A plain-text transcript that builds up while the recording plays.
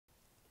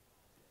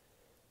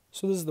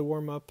So this is the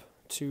warm-up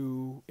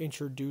to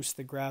introduce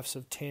the graphs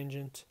of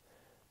tangent,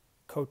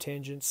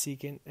 cotangent,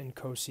 secant, and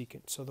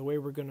cosecant. So the way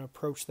we're going to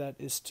approach that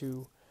is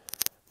to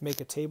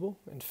make a table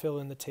and fill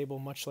in the table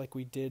much like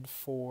we did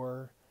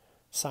for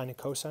sine and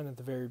cosine at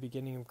the very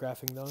beginning of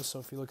graphing those. So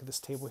if you look at this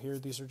table here,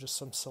 these are just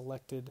some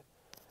selected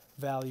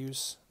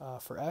values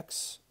for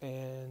x,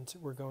 and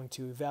we're going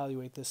to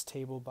evaluate this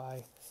table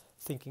by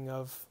thinking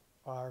of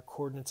our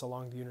coordinates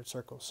along the unit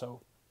circle.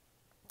 So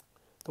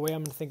the way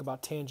I'm going to think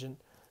about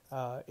tangent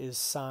is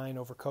sine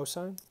over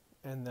cosine,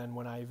 and then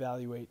when I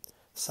evaluate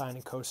sine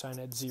and cosine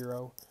at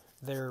 0,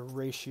 their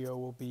ratio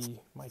will be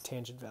my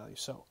tangent value.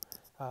 So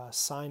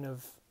sine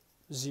of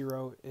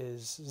 0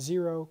 is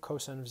 0,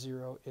 cosine of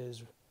 0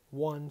 is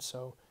 1,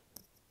 so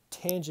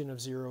tangent of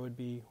 0 would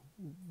be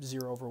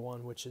 0 over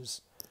 1, which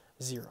is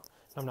 0.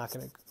 I'm not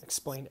going to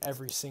explain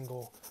every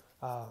single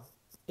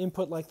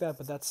input like that,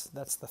 but that's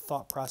the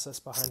thought process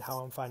behind how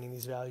I'm finding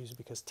these values,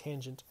 because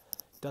tangent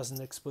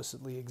doesn't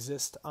explicitly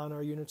exist on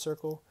our unit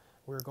circle.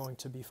 We're going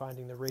to be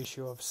finding the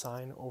ratio of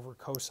sine over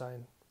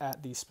cosine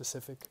at these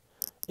specific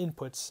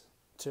inputs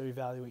to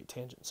evaluate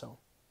tangent. So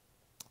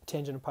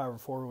tangent of pi over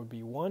 4 would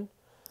be 1.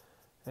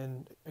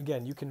 And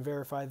again, you can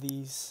verify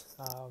these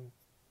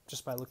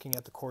just by looking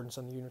at the coordinates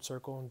on the unit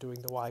circle and doing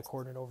the y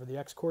coordinate over the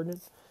x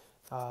coordinate.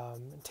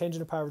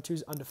 Tangent of pi over 2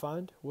 is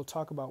undefined. We'll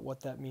talk about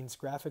what that means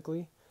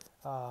graphically,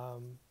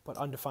 but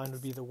undefined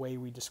would be the way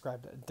we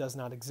describe it. It does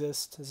not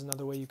exist is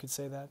another way you could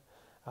say that.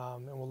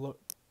 And we'll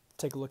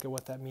take a look at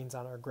what that means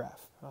on our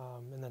graph.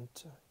 And then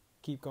to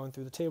keep going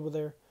through the table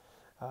there,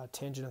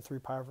 tangent of 3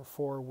 pi over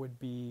 4 would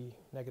be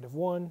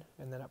 -1,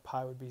 and then at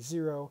pi would be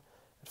 0,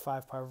 at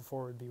 5 pi over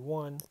 4 would be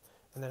 1,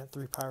 and then at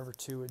 3 pi over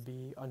 2 would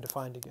be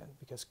undefined again,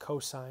 because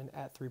cosine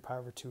at 3 pi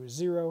over 2 is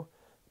 0,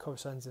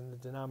 cosine's in the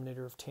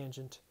denominator of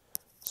tangent,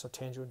 so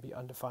tangent would be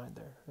undefined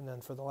there. And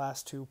then for the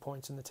last 2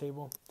 points in the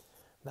table,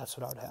 that's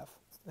what I would have.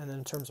 And then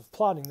in terms of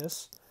plotting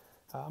this,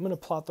 I'm going to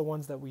plot the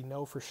ones that we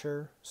know for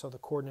sure, so the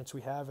coordinates we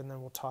have, and then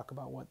we'll talk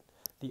about what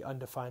the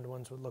undefined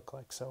ones would look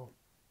like. So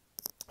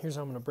here's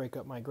how I'm going to break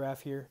up my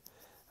graph here.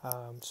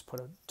 Just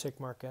put a tick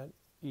mark at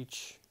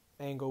each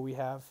angle we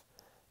have,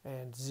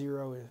 and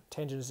 0 is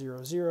tangent of 0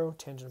 is 0,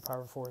 tangent of pi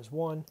over 4 is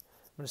 1. I'm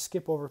going to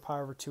skip over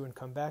pi over 2 and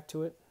come back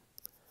to it.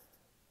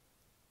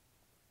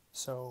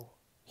 So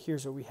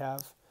here's what we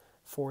have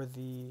for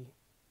the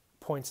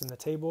points in the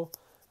table.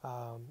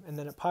 And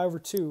then at pi over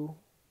 2,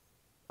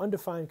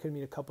 undefined could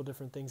mean a couple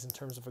different things in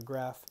terms of a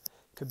graph.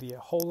 It could be a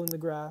hole in the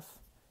graph,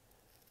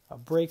 a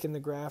break in the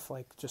graph,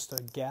 like just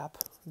a gap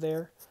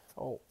there,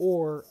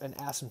 or an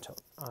asymptote.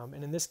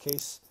 And in this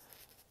case,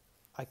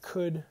 I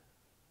could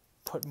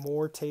put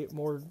more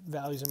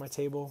values in my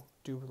table,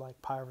 do like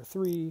pi over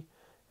 3,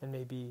 and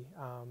maybe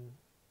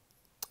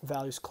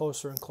values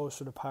closer and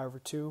closer to pi over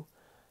 2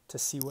 to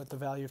see what the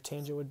value of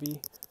tangent would be.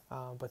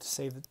 But to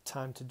save the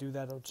time to do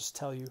that, I'll just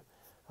tell you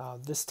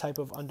this type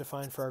of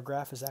undefined for our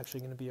graph is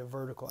actually going to be a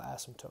vertical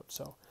asymptote.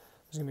 So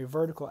there's going to be a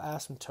vertical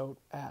asymptote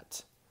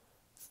at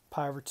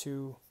pi over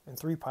 2 and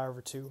 3 pi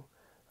over 2.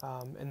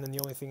 And then the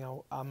only thing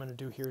I'm going to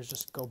do here is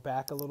just go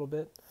back a little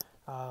bit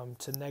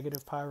to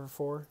negative pi over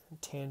 4.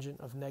 Tangent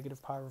of negative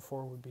pi over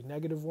 4 would be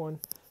 -1.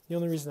 The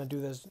only reason I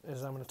do this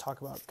is I'm going to talk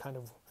about kind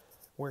of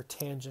where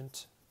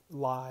tangent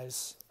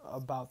lies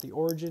about the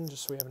origin,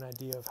 just so we have an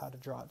idea of how to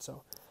draw it.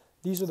 So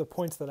these are the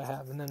points that I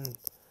have. And then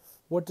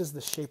what does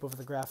the shape of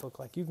the graph look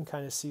like? You can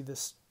kind of see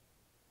this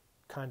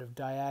kind of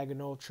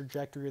diagonal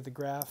trajectory of the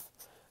graph.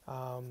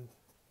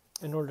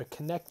 In order to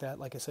connect that,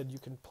 like I said, you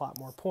can plot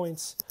more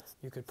points.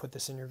 You could put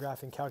this in your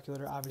graphing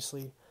calculator,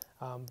 obviously.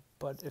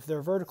 But if there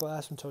are vertical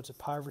asymptotes at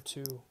pi over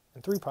 2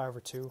 and 3 pi over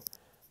 2,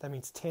 that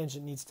means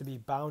tangent needs to be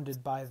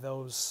bounded by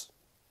those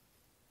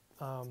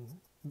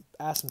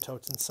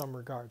asymptotes in some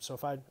regard. So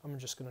if I'm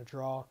just going to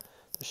draw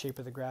the shape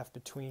of the graph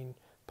between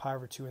pi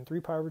over 2 and 3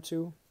 pi over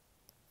 2,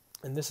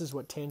 and this is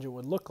what tangent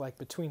would look like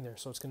between there.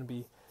 So it's going to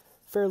be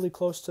fairly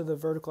close to the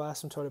vertical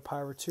asymptote at pi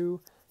over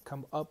 2,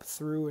 come up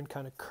through and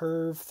kind of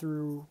curve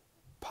through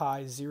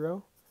pi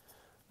 0,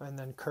 and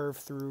then curve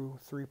through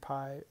 3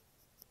 pi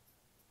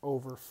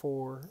over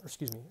 4,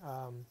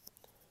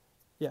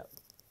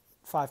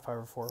 5 pi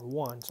over 4,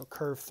 1. So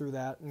curve through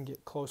that and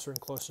get closer and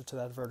closer to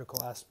that vertical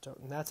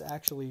asymptote. And that's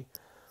actually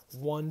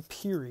one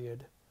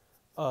period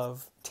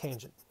of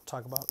tangent. We'll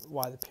talk about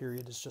why the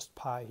period is just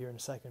pi here in a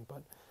second,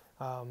 but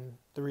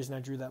the reason I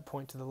drew that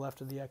point to the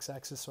left of the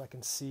x-axis so I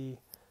can see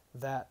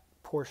that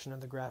portion of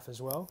the graph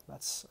as well.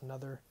 That's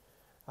another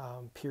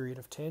period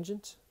of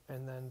tangent,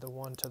 and then the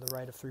one to the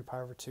right of 3 pi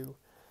over 2.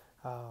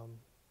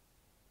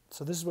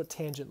 So this is what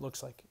tangent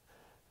looks like.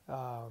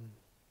 And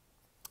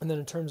then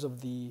in terms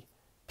of the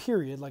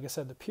period, like I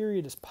said, the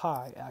period is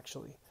pi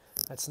actually.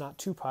 It's not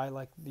 2 pi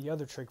like the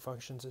other trig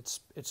functions,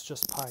 it's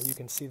just pi. You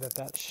can see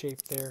that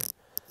shape there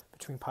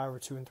between pi over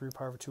 2 and 3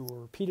 pi over 2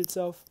 will repeat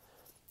itself.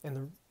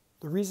 And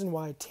the reason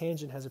why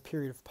tangent has a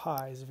period of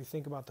pi is if you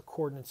think about the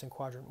coordinates in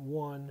quadrant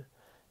 1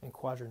 and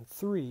quadrant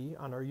 3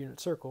 on our unit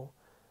circle,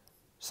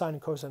 sine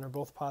and cosine are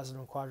both positive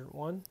in quadrant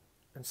 1,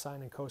 and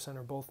sine and cosine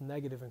are both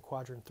negative in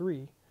quadrant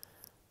 3.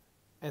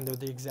 and they're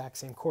the exact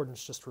same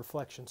coordinates, just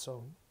reflection.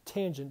 So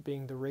tangent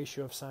being the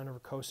ratio of sine over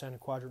cosine in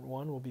quadrant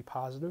 1 will be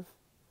positive.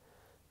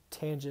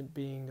 Tangent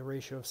being the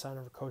ratio of sine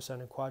over cosine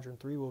in quadrant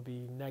 3 will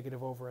be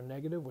negative over a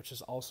negative, which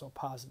is also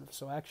positive.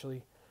 So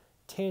actually,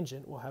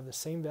 tangent will have the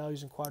same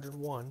values in quadrant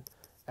 1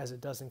 as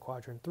it does in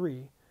quadrant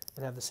 3,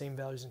 and have the same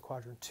values in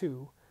quadrant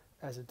 2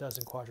 as it does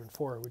in quadrant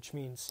 4, which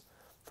means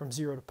from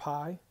 0 to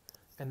pi,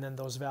 and then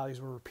those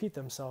values will repeat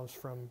themselves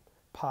from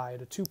pi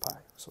to 2 pi.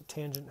 So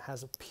tangent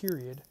has a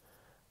period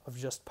of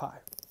just pi.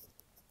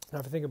 Now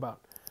if I think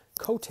about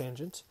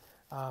cotangent,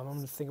 I'm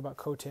going to think about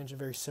cotangent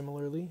very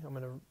similarly. I'm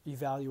going to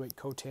evaluate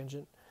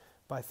cotangent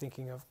by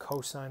thinking of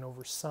cosine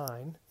over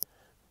sine.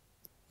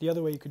 The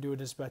other way you could do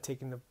it is by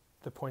taking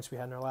the points we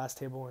had in our last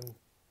table and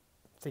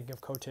thinking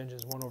of cotangent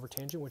as 1 over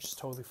tangent, which is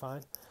totally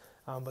fine.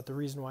 But the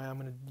reason why I'm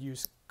going to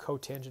use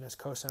cotangent as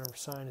cosine over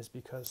sine is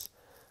because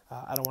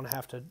I don't want to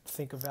have to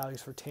think of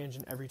values for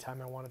tangent every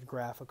time I want to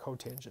graph a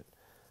cotangent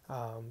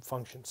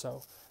function.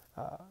 So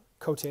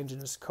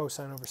cotangent is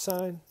cosine over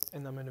sine,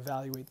 and I'm going to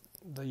evaluate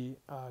the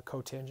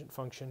cotangent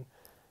function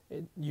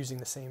using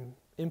the same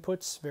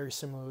inputs, very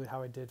similarly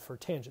how I did for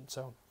tangent.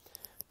 So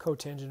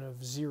cotangent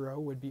of 0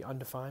 would be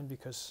undefined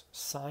because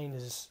sine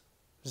is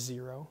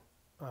 0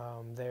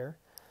 there.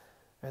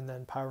 And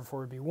then pi over 4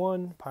 would be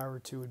 1, pi over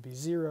 2 would be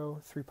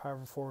 0, 3 pi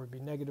over 4 would be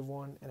negative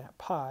 1, and at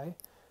pi,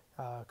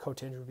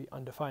 cotangent would be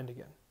undefined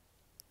again.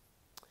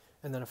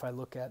 And then if I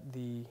look at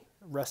the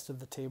rest of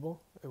the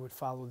table, it would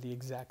follow the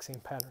exact same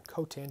pattern.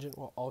 Cotangent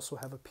will also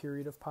have a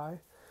period of pi,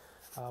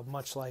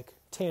 much like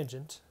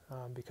tangent,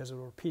 because it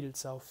will repeat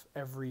itself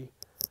every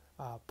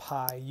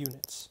pi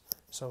units.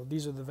 So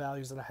these are the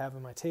values that I have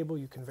in my table.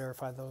 You can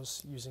verify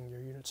those using your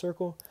unit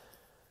circle.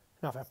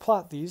 Now if I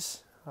plot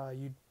these,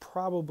 you'd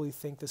probably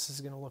think this is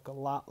going to look a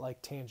lot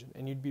like tangent,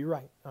 and you'd be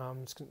right.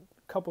 It's a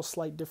couple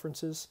slight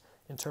differences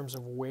in terms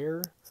of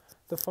where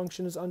the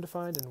function is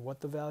undefined and what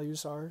the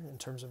values are in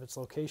terms of its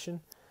location,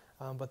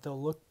 but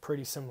they'll look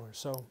pretty similar.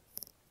 So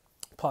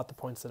plot the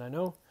points that I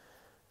know.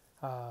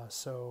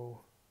 So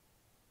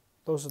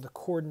those are the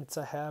coordinates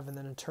I have, and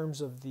then in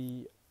terms of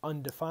the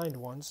undefined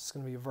ones, it's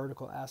going to be a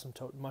vertical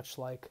asymptote, much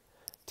like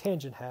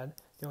tangent had.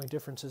 The only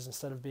difference is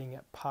instead of being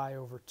at pi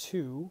over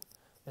 2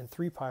 and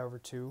 3 pi over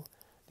 2,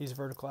 these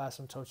vertical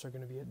asymptotes are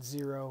going to be at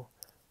 0,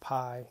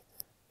 pi,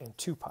 and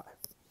 2 pi.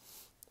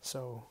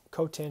 So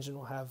cotangent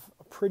will have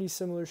a pretty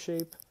similar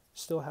shape,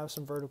 still have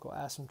some vertical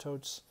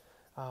asymptotes,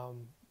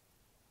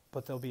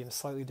 but they'll be in a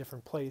slightly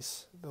different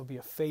place. There'll be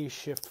a phase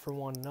shift from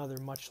one another,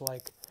 much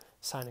like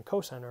sine and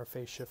cosine are a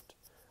phase shift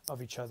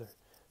of each other.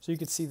 So you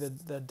can see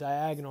that the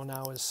diagonal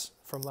now is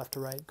from left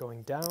to right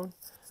going down.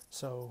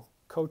 So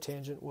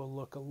cotangent will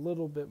look a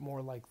little bit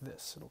more like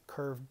this. It'll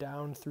curve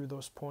down through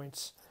those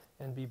points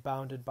and be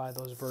bounded by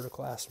those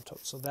vertical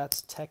asymptotes. So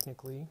that's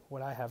technically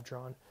what I have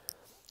drawn,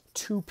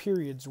 2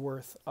 periods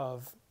worth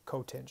of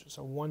cotangent.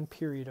 So 1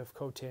 period of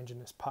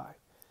cotangent is pi.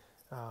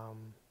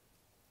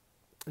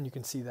 And you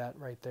can see that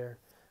right there.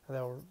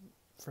 That'll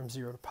from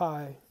 0 to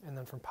pi, and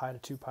then from pi to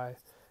 2 pi,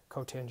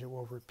 cotangent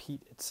will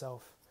repeat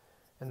itself.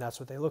 And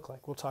that's what they look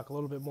like. We'll talk a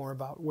little bit more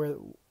about where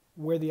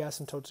the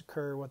asymptotes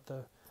occur,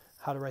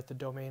 how to write the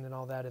domain and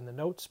all that in the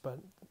notes, but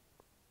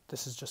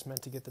this is just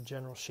meant to get the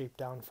general shape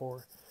down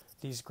for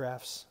these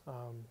graphs.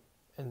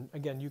 And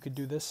again, you could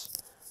do this,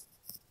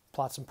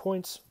 plot some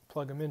points,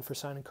 plug them in for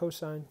sine and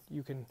cosine.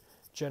 You can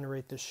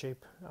generate this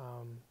shape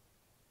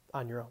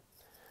on your own.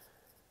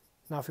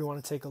 Now if we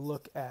want to take a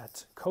look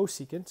at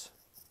cosecant,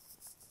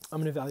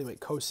 I'm going to evaluate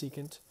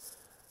cosecant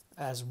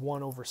as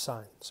 1 over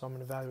sine. So I'm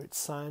going to evaluate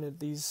sine at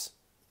these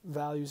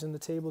values in the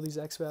table, these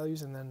x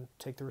values, and then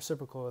take the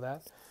reciprocal of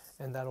that,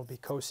 and that'll be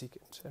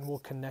cosecant. And we'll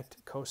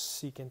connect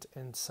cosecant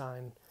and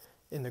sine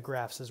in the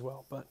graphs as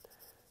well. But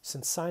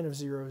since sine of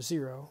 0 is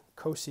 0,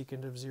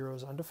 cosecant of 0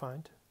 is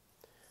undefined.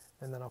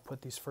 And then I'll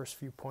put these first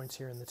few points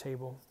here in the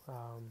table.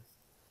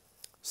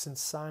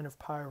 Since sine of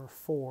pi over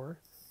 4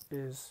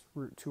 is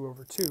root 2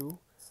 over 2,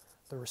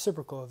 the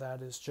reciprocal of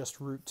that is just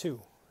root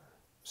 2.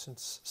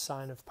 Since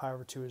sine of pi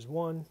over 2 is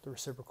 1, the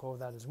reciprocal of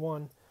that is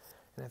 1.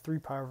 And at 3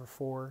 pi over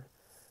 4,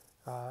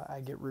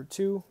 I get root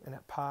 2, and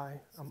at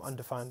pi, I'm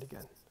undefined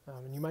again.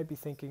 And you might be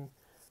thinking,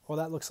 well,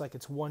 that looks like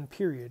it's 1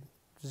 period.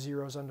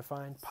 0 is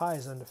undefined, pi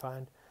is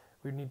undefined.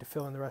 We need to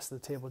fill in the rest of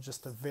the table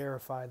just to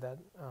verify that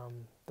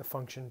the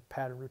function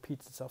pattern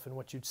repeats itself. And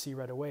what you'd see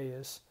right away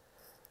is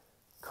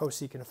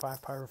cosecant of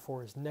 5 pi over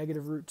 4 is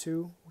negative root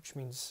 2, which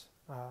means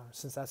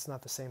since that's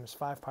not the same as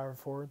 5 pi over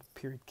 4, the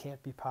period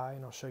can't be pi,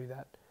 and I'll show you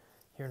that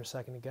here in a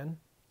second again.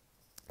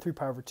 3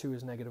 pi over 2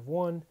 is negative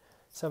 1,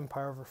 7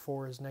 pi over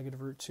 4 is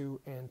negative root 2,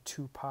 and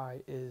 2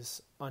 pi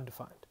is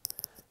undefined.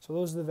 So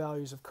those are the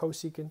values of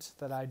cosecant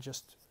that I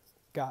just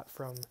got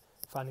from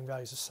finding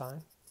values of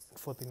sine and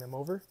flipping them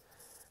over.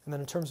 And then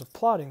in terms of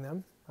plotting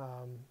them,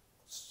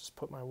 let's just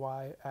put my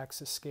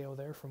y-axis scale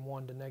there from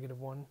 1 to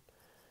negative 1.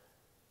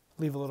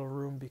 Leave a little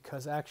room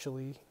because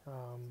actually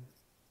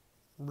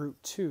root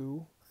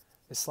 2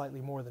 is slightly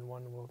more than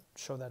 1, and we'll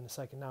show that in a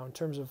second. Now in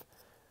terms of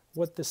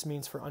what this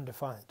means for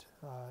undefined.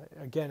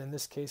 Again, in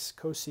this case,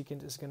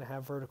 cosecant is going to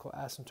have vertical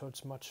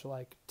asymptotes much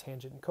like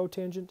tangent and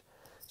cotangent,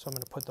 so I'm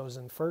going to put those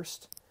in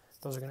first.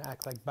 Those are going to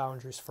act like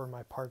boundaries for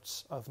my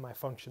parts of my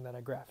function that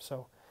I graph.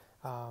 So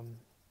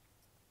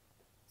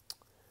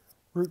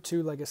root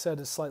 2, like I said,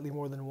 is slightly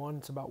more than 1.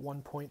 It's about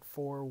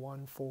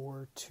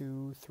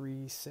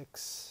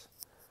 1.414236,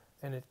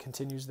 and it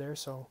continues there.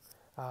 So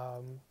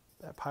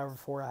at pi over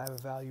 4, I have a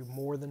value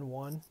more than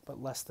 1,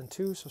 but less than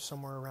 2, so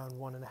somewhere around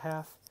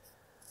 1.5.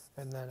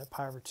 And then at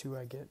pi over 2,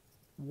 I get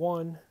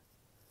 1.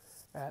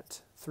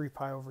 At 3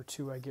 pi over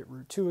 2, I get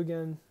root 2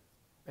 again.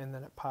 And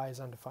then at pi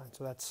is undefined.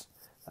 So that's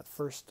that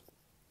first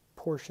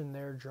portion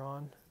there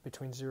drawn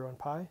between 0 and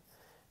pi.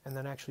 And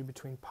then actually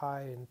between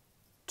pi and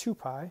 2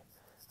 pi,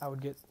 I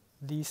would get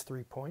these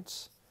 3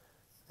 points.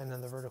 And then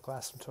the vertical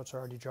asymptotes are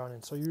already drawn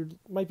in. So you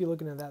might be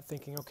looking at that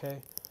thinking,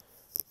 okay,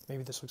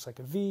 maybe this looks like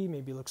a V,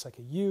 maybe it looks like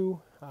a U,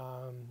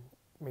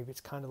 maybe it's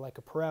kind of like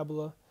a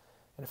parabola.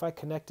 And if I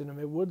connected them,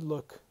 it would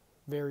look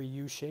very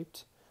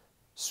U-shaped,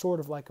 sort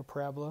of like a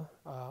parabola,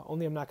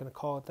 only I'm not going to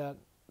call it that.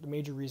 The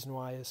major reason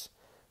why is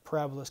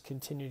parabolas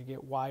continue to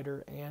get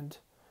wider and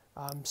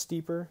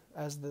steeper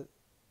as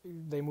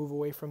they move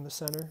away from the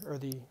center, or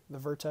the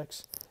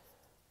vertex.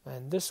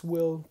 And this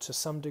will, to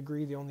some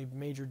degree, the only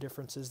major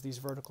difference is these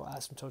vertical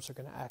asymptotes are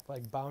going to act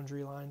like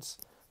boundary lines.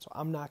 So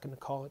I'm not going to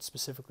call it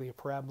specifically a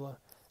parabola.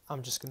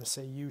 I'm just going to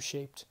say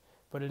U-shaped.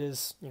 But it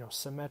is,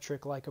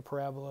 symmetric like a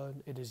parabola.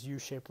 It is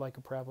U-shaped like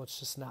a parabola. It's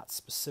just not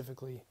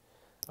specifically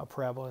a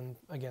parabola. And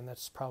again,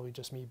 that's probably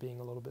just me being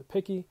a little bit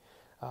picky.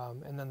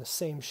 And then the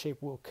same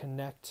shape will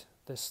connect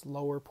this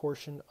lower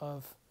portion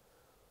of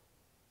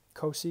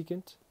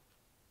cosecant.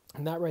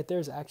 And that right there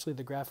is actually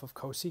the graph of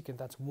cosecant.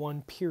 That's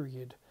one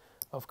period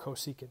of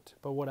cosecant.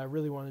 But what I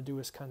really want to do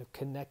is kind of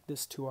connect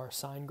this to our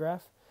sine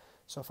graph.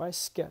 So if I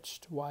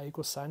sketched y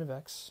equals sine of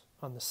x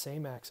on the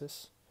same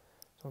axis,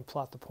 so I'm going to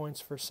plot the points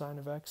for sine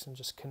of x and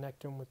just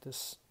connect them with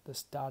this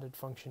dotted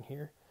function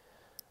here.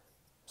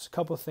 There's a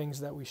couple of things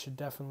that we should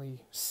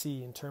definitely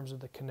see in terms of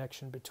the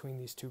connection between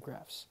these two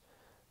graphs.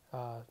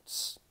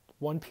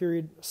 One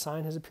period,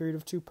 sine has a period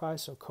of 2 pi,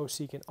 so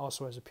cosecant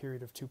also has a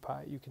period of 2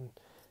 pi. You can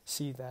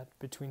see that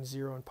between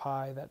 0 and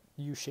pi, that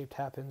U-shaped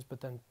happens,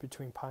 but then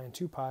between pi and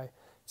 2 pi,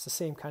 it's the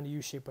same kind of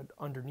U-shape, but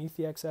underneath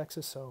the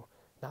x-axis, so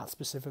not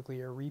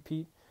specifically a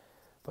repeat.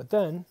 But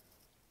then,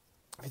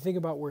 if you think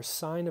about where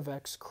sine of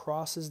x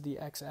crosses the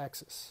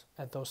x-axis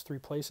at those 3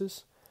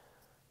 places,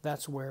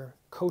 that's where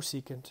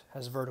cosecant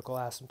has vertical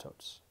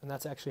asymptotes. And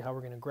that's actually how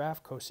we're going to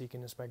graph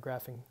cosecant, is by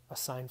graphing a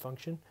sine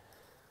function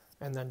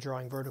and then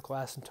drawing vertical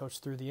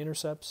asymptotes through the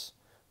intercepts.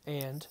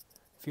 And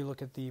if you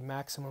look at the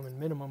maximum and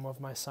minimum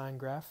of my sine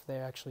graph, they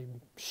actually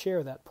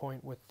share that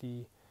point with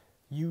the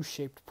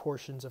U-shaped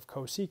portions of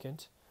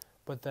cosecant,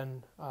 but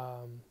then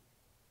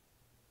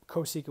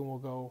cosecant will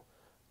go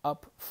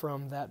up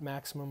from that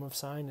maximum of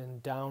sine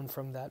and down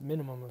from that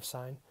minimum of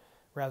sine,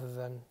 rather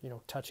than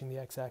touching the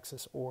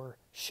x-axis or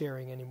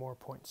sharing any more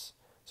points.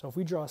 So if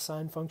we draw a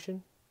sine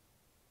function,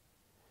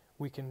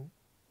 we can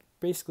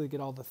basically get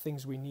all the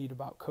things we need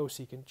about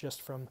cosecant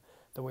just from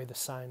the way the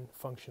sine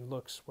function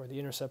looks, where the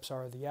intercepts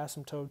are the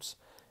asymptotes,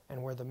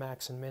 and where the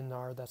max and min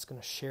are, that's going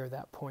to share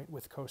that point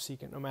with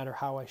cosecant. No matter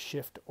how I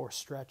shift or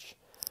stretch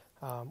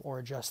or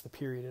adjust the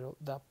period,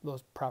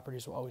 those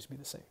properties will always be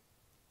the same.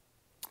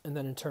 And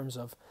then in terms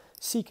of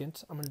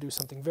secant, I'm going to do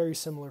something very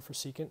similar for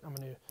secant. I'm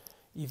going to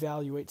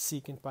evaluate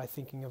secant by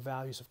thinking of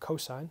values of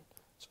cosine.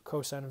 So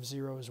cosine of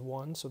 0 is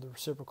 1, so the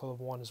reciprocal of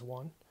 1 is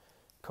 1.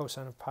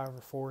 Cosine of pi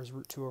over 4 is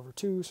root 2 over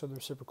 2, so the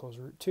reciprocal is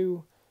root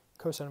 2.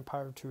 Cosine of pi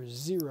over 2 is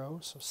 0,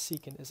 so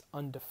secant is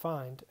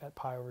undefined at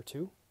pi over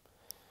 2.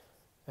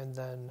 And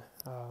then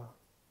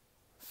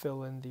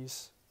fill in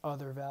these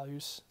other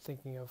values,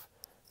 thinking of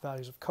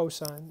values of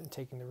cosine and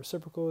taking the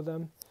reciprocal of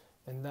them.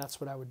 And that's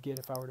what I would get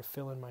if I were to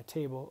fill in my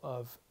table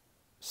of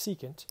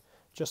secant,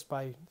 just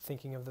by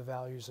thinking of the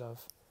values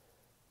of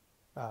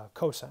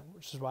cosine,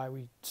 which is why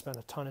we spend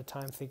a ton of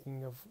time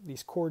thinking of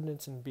these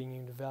coordinates and being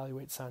able to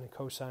evaluate sine and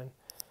cosine,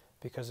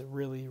 because it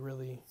really,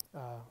 really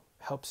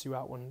helps you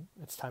out when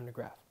it's time to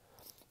graph.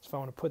 So if I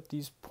want to put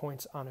these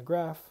points on a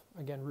graph,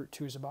 again, root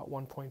 2 is about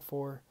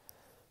 1.4,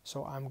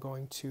 so I'm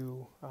going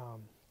to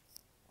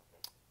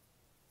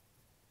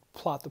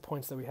plot the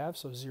points that we have,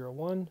 so 0,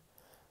 1,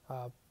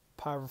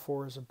 pi over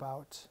 4 is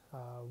about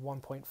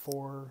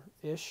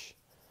 1.4-ish,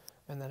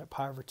 and then at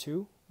pi over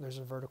 2, there's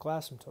a vertical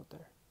asymptote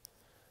there.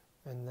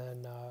 And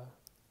then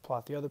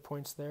plot the other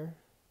points there.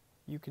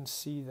 You can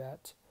see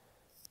that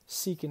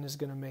secant is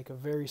going to make a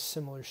very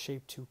similar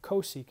shape to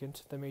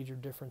cosecant. The major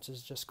difference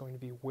is just going to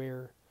be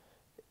where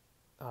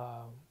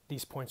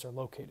these points are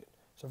located.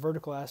 So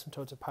vertical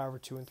asymptotes at pi over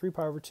 2 and 3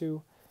 pi over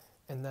 2,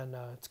 and then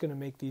it's going to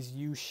make these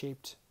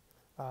U-shaped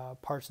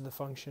parts of the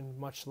function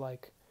much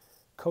like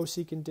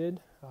cosecant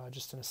did,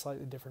 just in a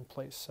slightly different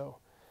place. So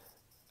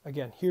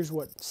again, here's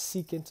what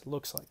secant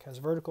looks like. It has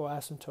vertical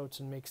asymptotes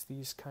and makes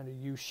these kind of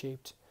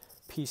U-shaped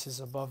pieces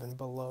above and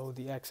below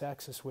the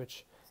x-axis,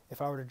 which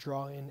if I were to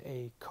draw in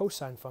a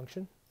cosine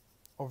function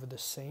over the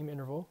same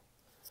interval,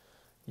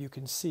 you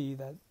can see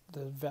that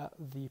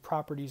the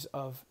properties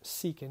of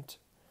secant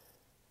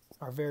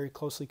are very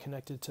closely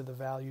connected to the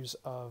values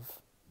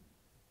of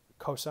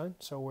cosine.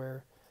 So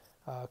where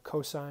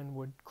cosine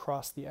would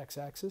cross the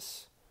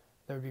x-axis,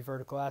 there would be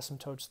vertical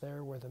asymptotes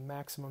there. Where the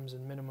maximums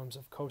and minimums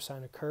of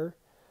cosine occur,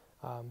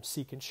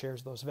 secant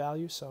shares those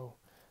values. So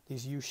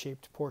these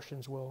U-shaped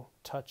portions will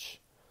touch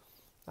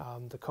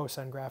the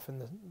cosine graph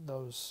in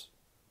those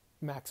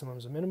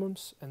maximums and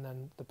minimums, and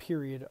then the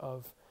period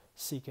of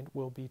secant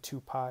will be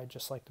 2 pi,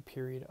 just like the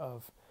period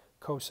of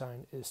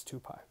cosine is 2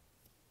 pi.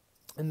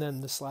 And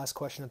then this last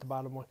question at the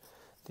bottom, what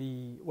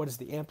is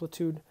the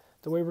amplitude?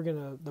 The way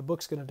the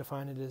book's gonna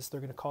define it is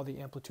they're gonna call the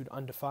amplitude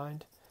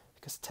undefined,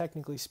 because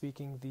technically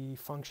speaking, the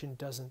function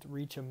doesn't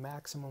reach a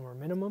maximum or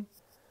minimum.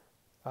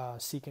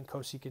 Secant,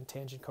 cosecant,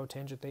 tangent,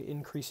 cotangent, they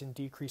increase and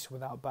decrease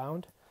without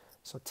bound.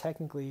 So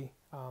technically,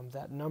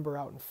 that number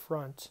out in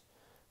front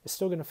is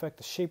still going to affect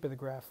the shape of the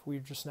graph. We're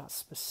just not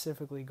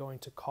specifically going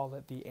to call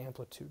it the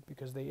amplitude,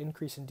 because they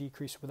increase and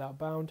decrease without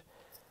bound.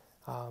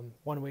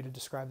 One way to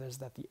describe that is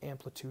that the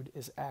amplitude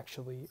is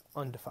actually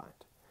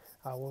undefined.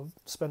 We'll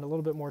spend a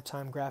little bit more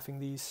time graphing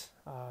these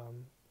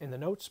in the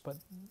notes, but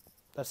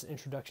that's an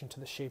introduction to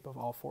the shape of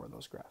all 4 of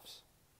those graphs.